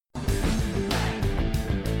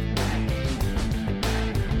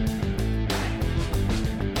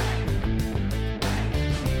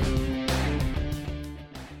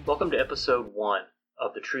Welcome to episode 1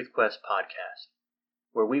 of the Truth Quest podcast,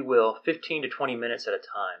 where we will, 15 to 20 minutes at a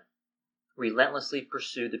time, relentlessly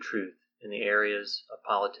pursue the truth in the areas of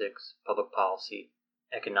politics, public policy,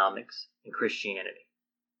 economics, and Christianity.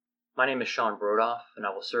 My name is Sean Brodoff, and I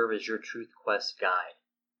will serve as your Truth Quest guide.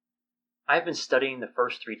 I have been studying the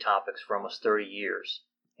first 3 topics for almost 30 years,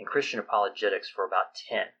 and Christian apologetics for about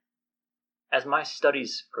 10. As my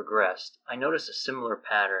studies progressed, I noticed a similar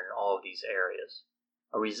pattern in all of these areas,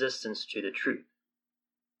 a resistance to the truth.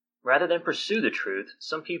 Rather than pursue the truth,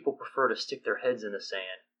 some people prefer to stick their heads in the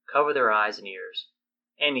sand, cover their eyes and ears,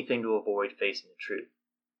 anything to avoid facing the truth.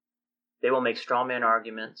 They will make strawman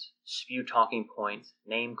arguments, spew talking points,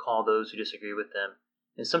 name-call those who disagree with them,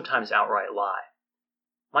 and sometimes outright lie.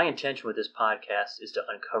 My intention with this podcast is to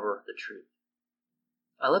uncover the truth.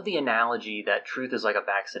 I love the analogy that truth is like a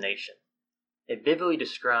vaccination. It vividly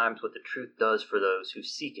describes what the truth does for those who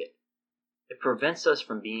seek it. It prevents us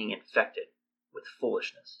from being infected with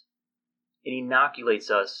foolishness. It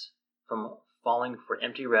inoculates us from falling for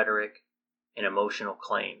empty rhetoric and emotional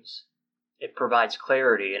claims. It provides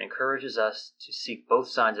clarity and encourages us to seek both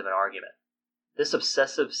sides of an argument. This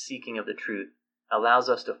obsessive seeking of the truth allows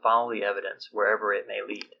us to follow the evidence wherever it may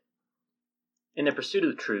lead. In the pursuit of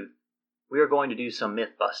the truth, we are going to do some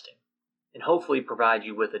myth busting and hopefully provide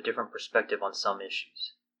you with a different perspective on some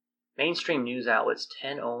issues. Mainstream news outlets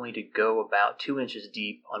tend only to go about 2 inches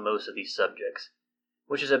deep on most of these subjects,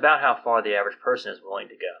 which is about how far the average person is willing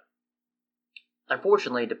to go.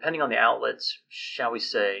 Unfortunately, depending on the outlet's, shall we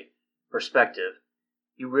say, perspective,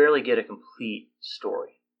 you rarely get a complete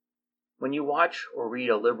story. When you watch or read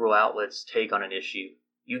a liberal outlet's take on an issue,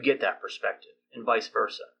 you get that perspective, and vice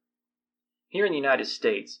versa. Here in the United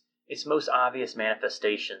States, its most obvious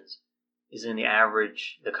manifestations is in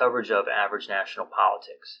the coverage of average national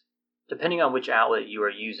politics. Depending on which outlet you are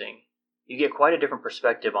using, you get quite a different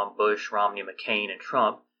perspective on Bush, Romney, McCain, and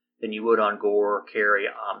Trump than you would on Gore, Kerry,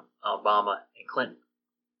 Obama, and Clinton.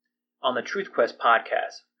 On the Truth Quest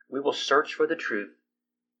podcast, we will search for the truth,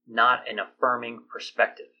 not an affirming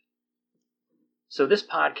perspective. So this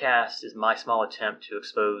podcast is my small attempt to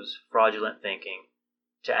expose fraudulent thinking,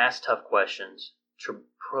 to ask tough questions, to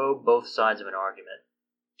probe both sides of an argument,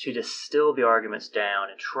 to distill the arguments down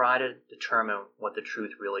and try to determine what the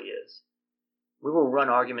truth really is. We will run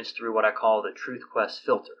arguments through what I call the Truth Quest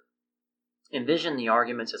filter. Envision the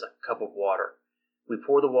arguments as a cup of water. We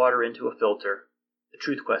pour the water into a filter, the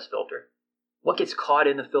Truth Quest filter. What gets caught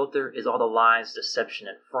in the filter is all the lies, deception,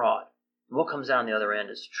 and fraud. And what comes out on the other end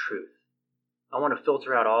is truth. I want to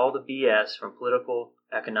filter out all the BS from political,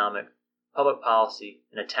 economic, public policy,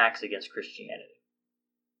 and attacks against Christianity.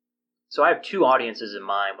 So I have 2 audiences in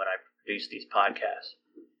mind when I produce these podcasts.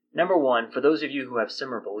 Number 1, for those of you who have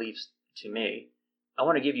similar beliefs to me, I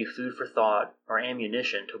want to give you food for thought or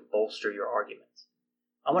ammunition to bolster your arguments.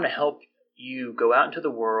 I want to help you go out into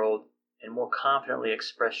the world and more confidently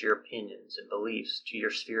express your opinions and beliefs to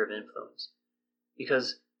your sphere of influence.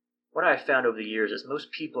 Because what I've found over the years is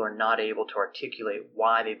most people are not able to articulate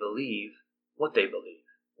why they believe what they believe,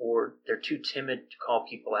 or they're too timid to call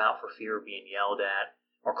people out for fear of being yelled at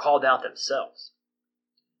or called out themselves.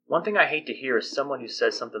 One thing I hate to hear is someone who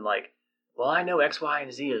says something like, well, I know X, Y,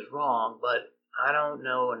 and Z is wrong, but I don't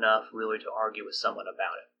know enough really to argue with someone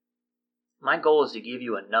about it. My goal is to give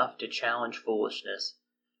you enough to challenge foolishness,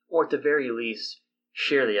 or at the very least,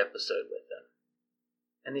 share the episode with them.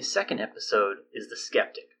 And the second episode is the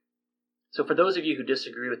skeptic. So for those of you who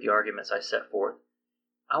disagree with the arguments I set forth,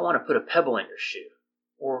 I want to put a pebble in your shoe,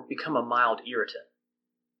 or become a mild irritant.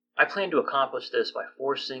 I plan to accomplish this by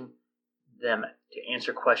forcing them to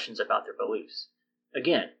answer questions about their beliefs.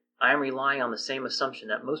 Again, I am relying on the same assumption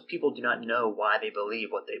that most people do not know why they believe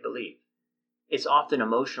what they believe. It's often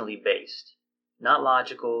emotionally based, not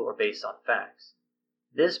logical or based on facts.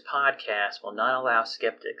 This podcast will not allow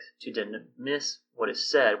skeptics to dismiss what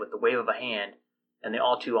is said with the wave of a hand and the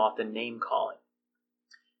all too often name-calling.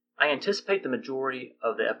 I anticipate the majority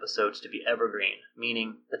of the episodes to be evergreen,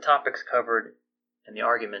 meaning the topics covered and the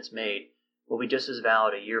arguments made will be just as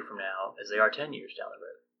valid a year from now as they are 10 years down the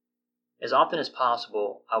road. As often as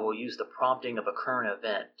possible, I will use the prompting of a current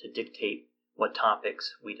event to dictate what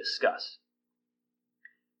topics we discuss.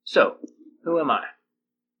 So, who am I?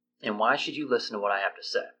 And why should you listen to what I have to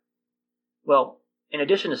say? Well, in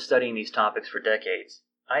addition to studying these topics for decades,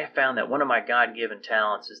 I have found that one of my God-given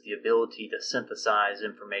talents is the ability to synthesize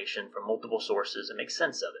information from multiple sources and make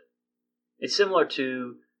sense of it. It's similar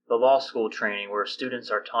to the law school training where students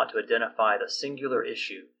are taught to identify the singular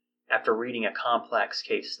issue after reading a complex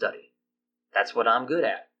case study. That's what I'm good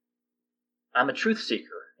at. I'm a truth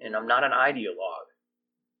seeker, and I'm not an ideologue.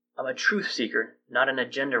 I'm a truth seeker, not an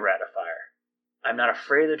agenda ratifier. I'm not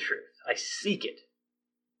afraid of the truth. I seek it.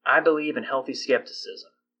 I believe in healthy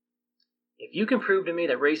skepticism. If you can prove to me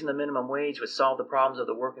that raising the minimum wage would solve the problems of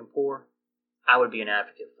the working poor, I would be an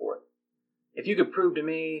advocate for it. If you could prove to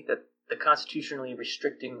me that the constitutionally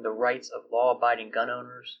restricting the rights of law-abiding gun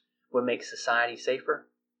owners would make society safer,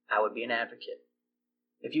 I would be an advocate.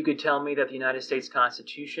 If you could tell me that the United States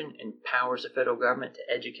Constitution empowers the federal government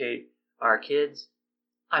to educate our kids,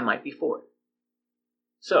 I might be for it.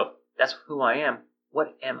 So, that's who I am.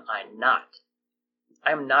 What am I not?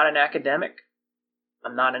 I am not an academic.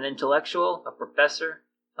 I'm not an intellectual, a professor,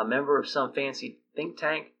 a member of some fancy think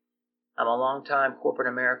tank. I'm a longtime corporate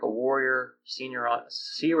America warrior,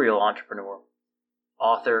 serial entrepreneur,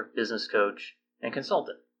 author, business coach, and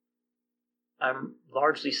consultant. I'm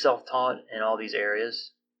largely self-taught in all these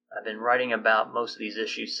areas. I've been writing about most of these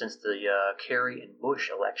issues since the Kerry and Bush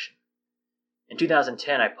election. In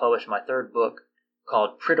 2010, I published my third book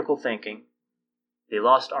called Critical Thinking, The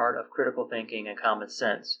Lost Art of Critical Thinking and Common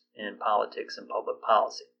Sense in Politics and Public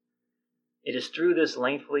Policy. It is through this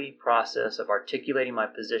lengthy process of articulating my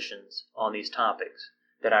positions on these topics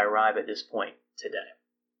that I arrive at this point today.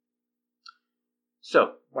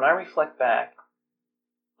 So, when I reflect back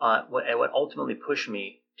on what ultimately pushed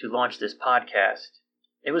me to launch this podcast,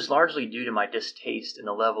 it was largely due to my distaste in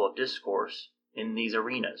the level of discourse in these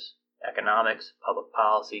arenas: economics, public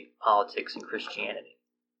policy, politics, and Christianity.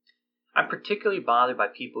 I'm particularly bothered by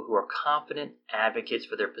people who are confident advocates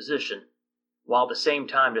for their position, while at the same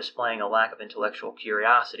time displaying a lack of intellectual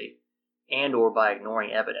curiosity and or by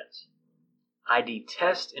ignoring evidence. I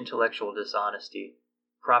detest intellectual dishonesty,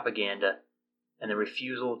 propaganda, and the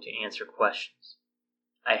refusal to answer questions.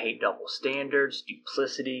 I hate double standards,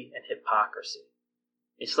 duplicity, and hypocrisy.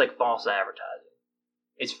 It's like false advertising.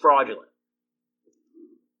 It's fraudulent.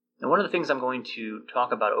 And one of the things I'm going to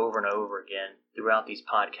talk about over and over again throughout these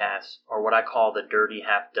podcasts are what I call the dirty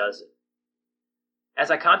half dozen.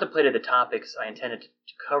 As I contemplated the topics I intended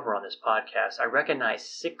to cover on this podcast, I recognized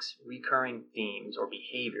 6 recurring themes or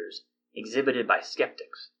behaviors exhibited by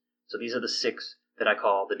skeptics. So these are the 6 that I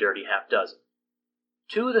call the dirty half dozen.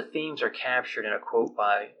 2 of the themes are captured in a quote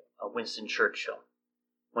by Winston Churchill,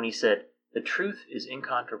 when he said, "The truth is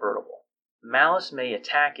incontrovertible. Malice may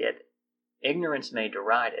attack it, ignorance may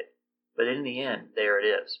deride it, but in the end, there it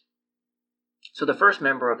is." So the first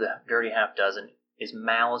member of the dirty half dozen is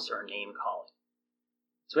malice or name calling.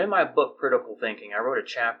 So in my book, Critical Thinking, I wrote a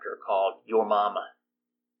chapter called Your Mama.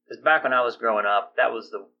 Because back when I was growing up, that was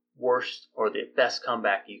the worst or the best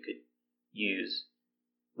comeback you could use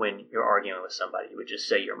when you're arguing with somebody. You would just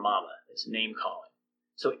say your mama. It's name calling.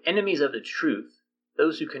 So enemies of the truth,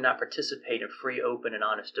 those who cannot participate in free, open, and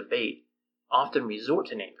honest debate, often resort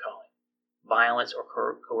to name calling, violence, or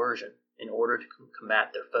coercion in order to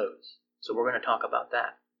combat their foes. So we're going to talk about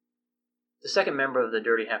that. The second member of the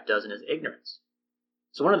dirty half dozen is ignorance.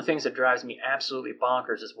 So one of the things that drives me absolutely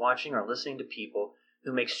bonkers is watching or listening to people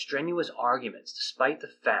who make strenuous arguments despite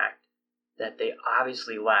the fact that they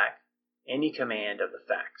obviously lack any command of the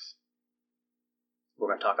facts. We're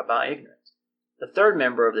going to talk about ignorance. The third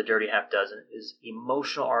member of the dirty half dozen is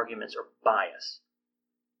emotional arguments or bias.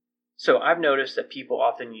 So I've noticed that people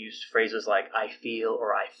often use phrases like "I feel"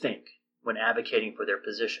 or "I think" when advocating for their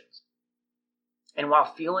positions. And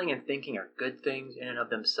while feeling and thinking are good things in and of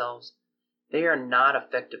themselves, they are not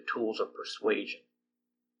effective tools of persuasion.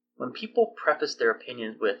 When people preface their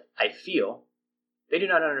opinions with "I feel," they do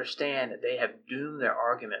not understand that they have doomed their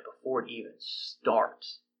argument before it even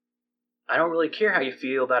starts. I don't really care how you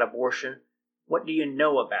feel about abortion. What do you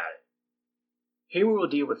know about it? Here we will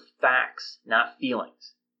deal with facts, not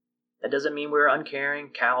feelings. That doesn't mean we're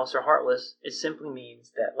uncaring, callous, or heartless. It simply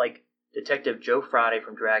means that, like Detective Joe Friday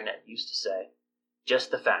from Dragnet used to say,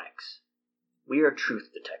 just the facts. We are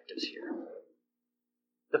truth detectives here.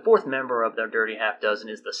 The fourth member of the dirty half dozen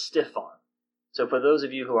is the stiff arm. So for those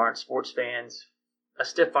of you who aren't sports fans, a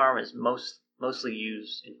stiff arm is mostly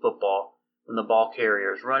used in football when the ball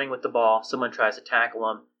carrier is running with the ball, someone tries to tackle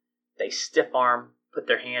them, they stiff arm, put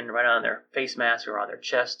their hand right on their face mask or on their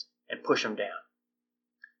chest, and push them down.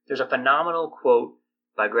 There's a phenomenal quote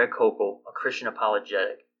by Greg Koukl, a Christian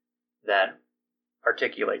apologetic, that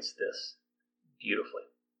articulates this beautifully.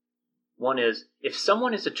 One is, if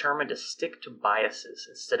someone is determined to stick to biases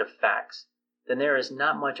instead of facts, then there is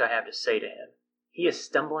not much I have to say to him. He is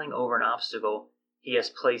stumbling over an obstacle he has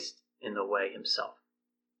placed in the way himself.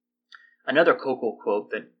 Another Koukl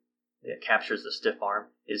quote that captures the stiff arm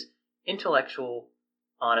is, intellectual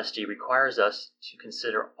honesty requires us to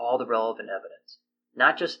consider all the relevant evidence,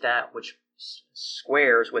 not just that which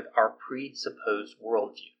squares with our presupposed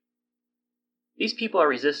worldview. These people are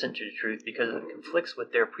resistant to the truth because it conflicts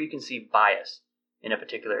with their preconceived bias in a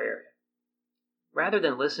particular area. Rather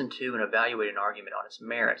than listen to and evaluate an argument on its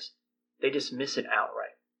merits, they dismiss it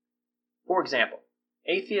outright. For example,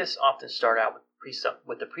 atheists often start out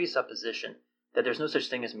with the presupposition that there's no such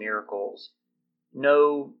thing as miracles,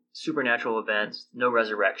 no supernatural events, no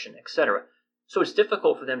resurrection, etc. So it's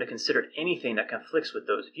difficult for them to consider anything that conflicts with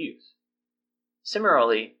those views.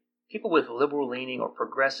 Similarly, people with liberal-leaning or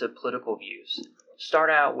progressive political views start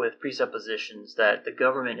out with presuppositions that the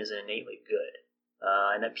government is innately good,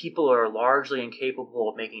 and that people are largely incapable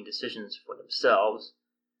of making decisions for themselves.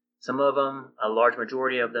 Some of them, a large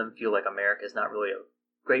majority of them, feel like America is not really a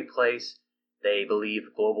great place. They believe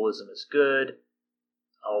globalism is good.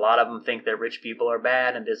 A lot of them think that rich people are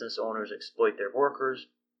bad and business owners exploit their workers.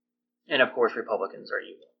 And of course, Republicans are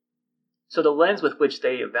evil. So the lens with which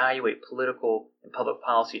they evaluate political and public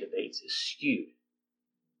policy debates is skewed.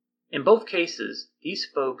 In both cases, these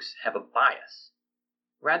folks have a bias.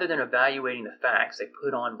 Rather than evaluating the facts, they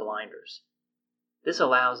put on blinders. This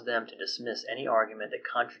allows them to dismiss any argument that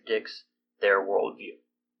contradicts their worldview.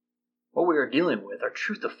 What we are dealing with are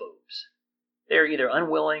truthophobes. They are either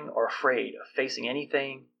unwilling or afraid of facing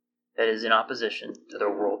anything that is in opposition to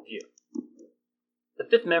their worldview. The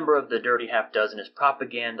fifth member of the dirty half dozen is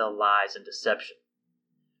propaganda, lies, and deception.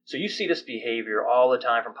 So you see this behavior all the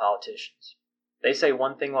time from politicians. They say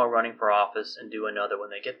one thing while running for office and do another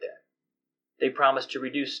when they get there. They promise to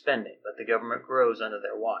reduce spending, but the government grows under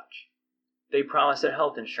their watch. They promise that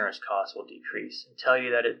health insurance costs will decrease and tell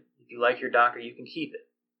you that if you like your doctor, you can keep it.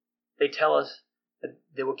 They tell us that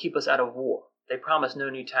they will keep us out of war. They promise no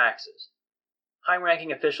new taxes.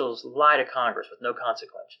 High-ranking officials lie to Congress with no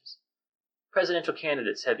consequences. Presidential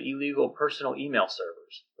candidates have illegal personal email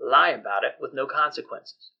servers, lie about it with no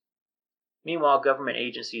consequences. Meanwhile, government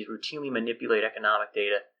agencies routinely manipulate economic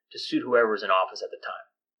data to suit whoever is in office at the time.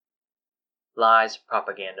 Lies,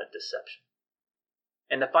 propaganda, deception.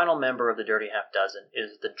 And the final member of the dirty half dozen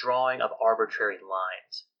is the drawing of arbitrary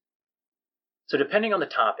lines. So depending on the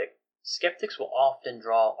topic, skeptics will often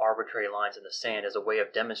draw arbitrary lines in the sand as a way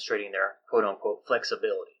of demonstrating their quote-unquote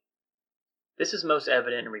flexibility. This is most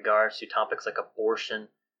evident in regards to topics like abortion,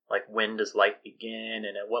 like when does life begin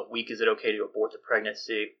and at what week is it okay to abort the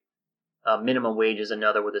pregnancy. Minimum wage is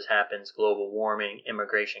another where this happens, global warming,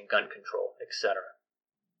 immigration, gun control, etc.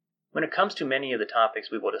 When it comes to many of the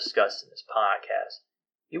topics we will discuss in this podcast,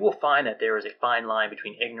 you will find that there is a fine line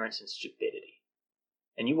between ignorance and stupidity.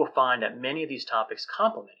 And you will find that many of these topics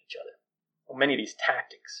complement each other, or many of these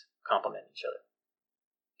tactics complement each other.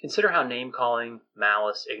 Consider how name-calling,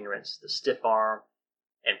 malice, ignorance, the stiff arm,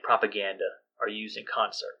 and propaganda are used in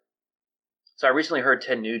concert. So I recently heard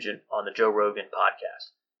Ted Nugent on the Joe Rogan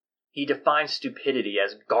podcast. He defines stupidity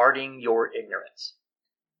as guarding your ignorance.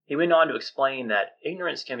 He went on to explain that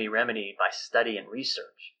ignorance can be remedied by study and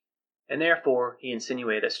research, and therefore he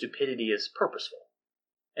insinuated that stupidity is purposeful.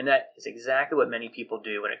 And that is exactly what many people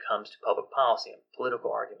do when it comes to public policy and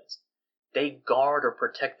political arguments. They guard or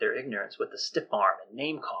protect their ignorance with the stiff arm and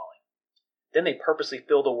name-calling. Then they purposely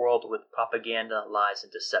fill the world with propaganda, lies,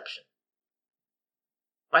 and deception.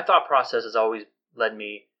 My thought process has always led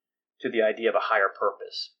me to the idea of a higher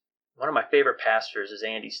purpose. One of my favorite pastors is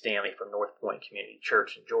Andy Stanley from North Point Community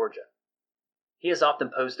Church in Georgia. He has often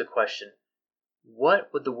posed the question, what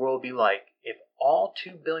would the world be like if all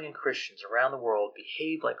 2 billion Christians around the world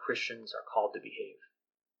behaved like Christians are called to behave?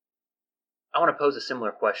 I want to pose a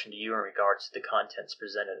similar question to you in regards to the contents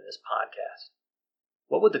presented in this podcast.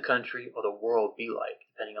 What would the country or the world be like,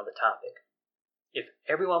 depending on the topic, if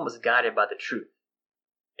everyone was guided by the truth,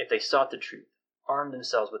 if they sought the truth, armed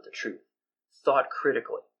themselves with the truth, thought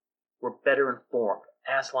critically, were better informed,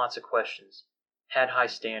 asked lots of questions, had high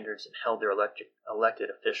standards, and held their elected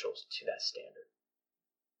officials to that standard?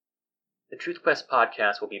 The Truth Quest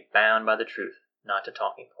podcast will be bound by the truth, not to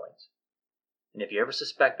talking points. And if you ever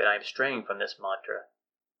suspect that I am straying from this mantra,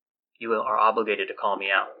 you are obligated to call me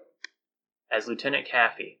out. As Lieutenant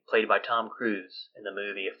Kaffee, played by Tom Cruise in the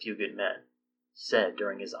movie A Few Good Men, said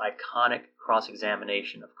during his iconic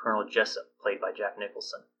cross-examination of Colonel Jessup, played by Jack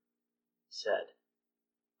Nicholson, said,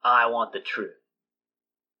 "I want the truth."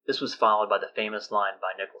 This was followed by the famous line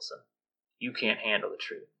by Nicholson, "You can't handle the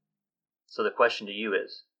truth." So the question to you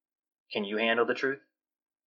is, can you handle the truth?